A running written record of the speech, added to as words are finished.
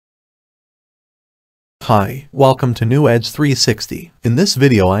Hi, welcome to New Edge 360. In this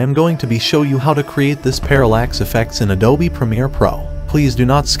video I am going to show you how to create this parallax effects in Adobe Premiere Pro. Please do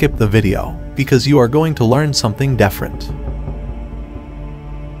not skip the video, because you are going to learn something different.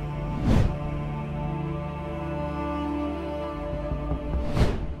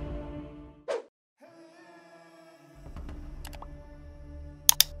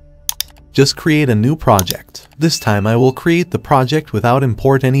 Just create a new project. This time I will create the project without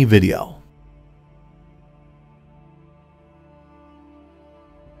import any video.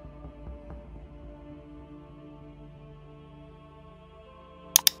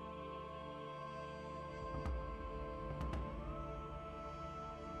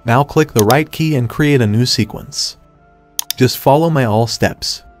 Now click the right key and create a new sequence. Just follow my all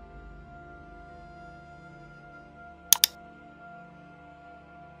steps.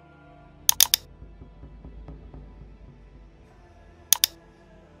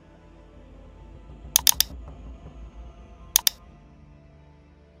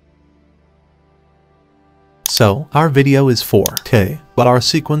 So, our video is 4K, but our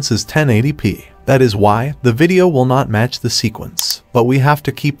sequence is 1080p. That is why the video will not match the sequence. But we have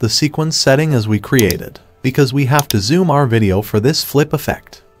to keep the sequence setting as we created, because we have to zoom our video for this flip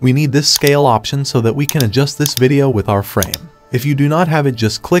effect. We need this scale option so that we can adjust this video with our frame. If you do not have it,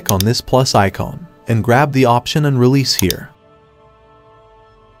 just click on this plus icon and grab the option and release here.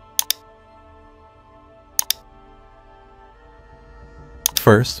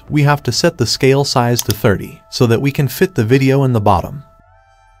 First, we have to set the scale size to 30 so that we can fit the video in the bottom.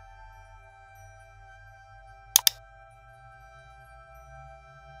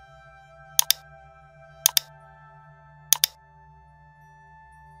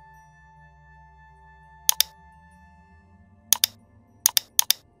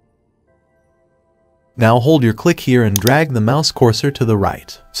 Now hold your click here and drag the mouse cursor to the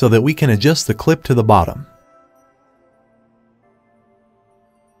right so that we can adjust the clip to the bottom.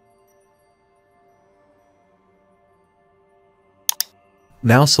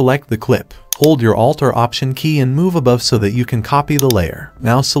 Now select the clip. Hold your Alt or Option key and move above so that you can copy the layer.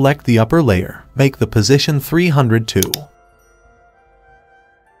 Now select the upper layer. Make the position 302.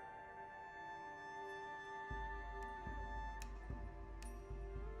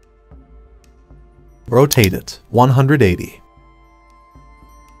 Rotate it 180.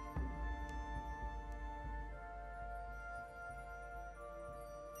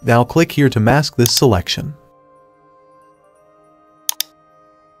 Now click here to mask this selection.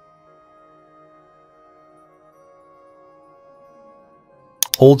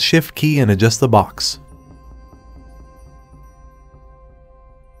 Hold Shift key and adjust the box.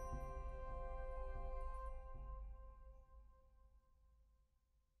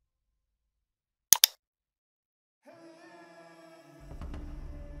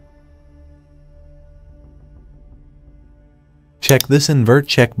 Check this invert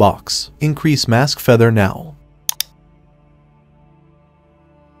checkbox. Increase mask feather now.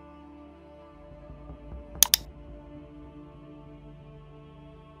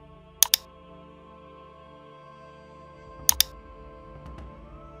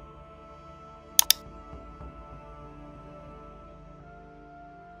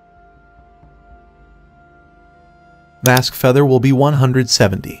 Mask feather will be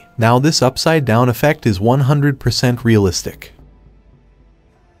 170. Now this upside down effect is 100% realistic.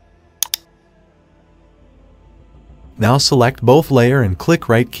 Now select both layer and click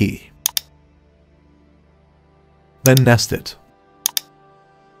right key. Then nest it.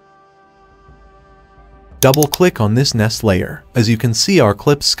 Double click on this nest layer. As you can see, our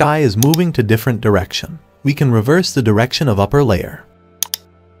clip sky is moving to different direction. We can reverse the direction of upper layer.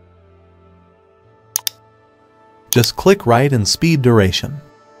 Just click right and speed duration.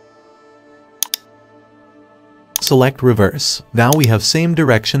 Select reverse. Now we have same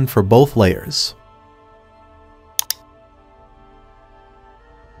direction for both layers.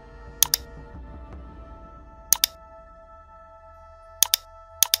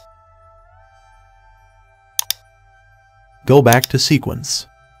 Go back to sequence.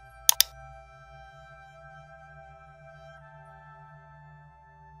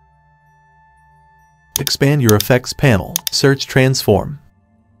 Expand your effects panel. Search transform.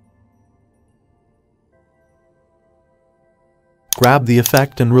 Grab the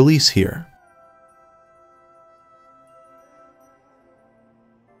effect and release here.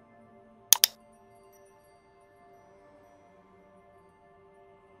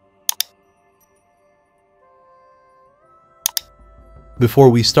 Before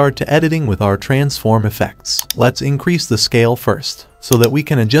we start to editing with our transform effects, let's increase the scale first, so that we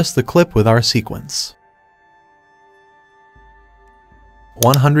can adjust the clip with our sequence.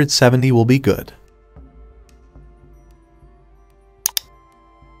 170 will be good.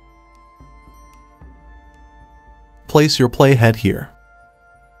 Place your playhead here.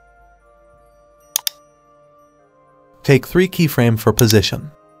 Take 3 keyframes for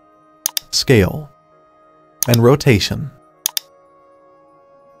position, scale, and rotation.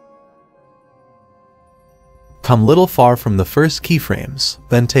 Come little far from the first keyframes,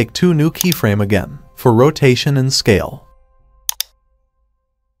 then take 2 new keyframe again, for rotation and scale.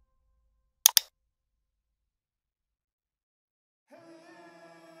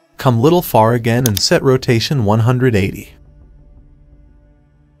 Come little far again and set rotation 180.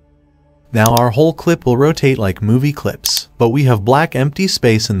 Now our whole clip will rotate like movie clips, but we have black empty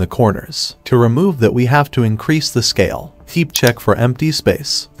space in the corners. To remove that, we have to increase the scale. Keep check for empty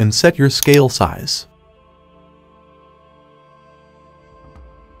space, and set your scale size.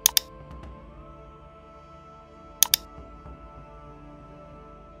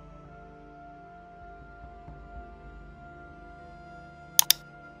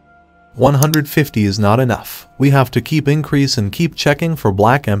 $150 is not enough. We have to keep increase and keep checking for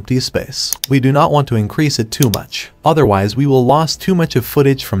black empty space. We do not want to increase it too much, otherwise we will lose too much of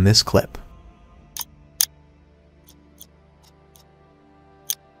footage from this clip.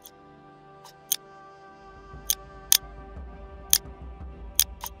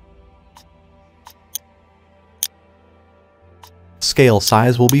 Scale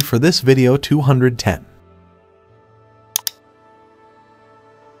size will be for this video 210.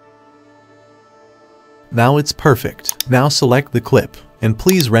 Now it's perfect. Now select the clip, and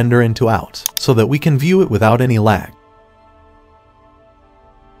please render into out, so that we can view it without any lag.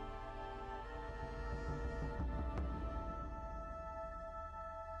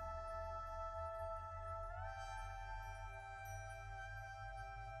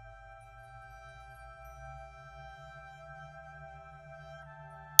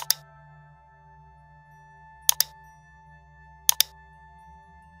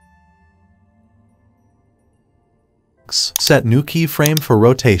 Set new keyframe for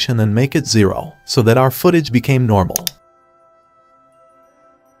rotation and make it 0, so that our footage became normal.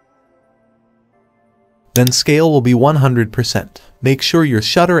 Then scale will be 100%. Make sure your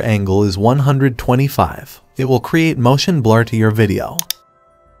shutter angle is 125. It will create motion blur to your video.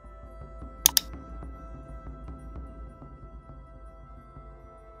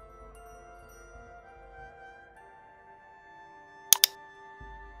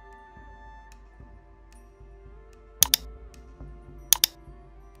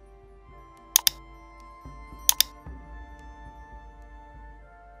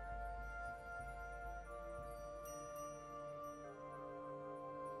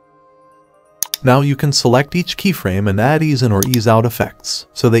 Now you can select each keyframe and add ease in or ease out effects,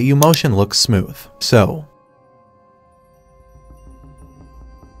 so that your motion looks smooth. So,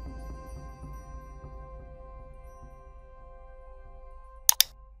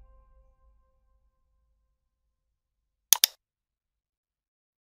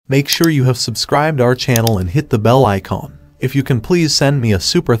 make sure you have subscribed our channel and hit the bell icon. If you can, please send me a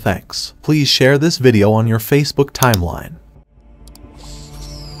super thanks. Please share this video on your Facebook timeline.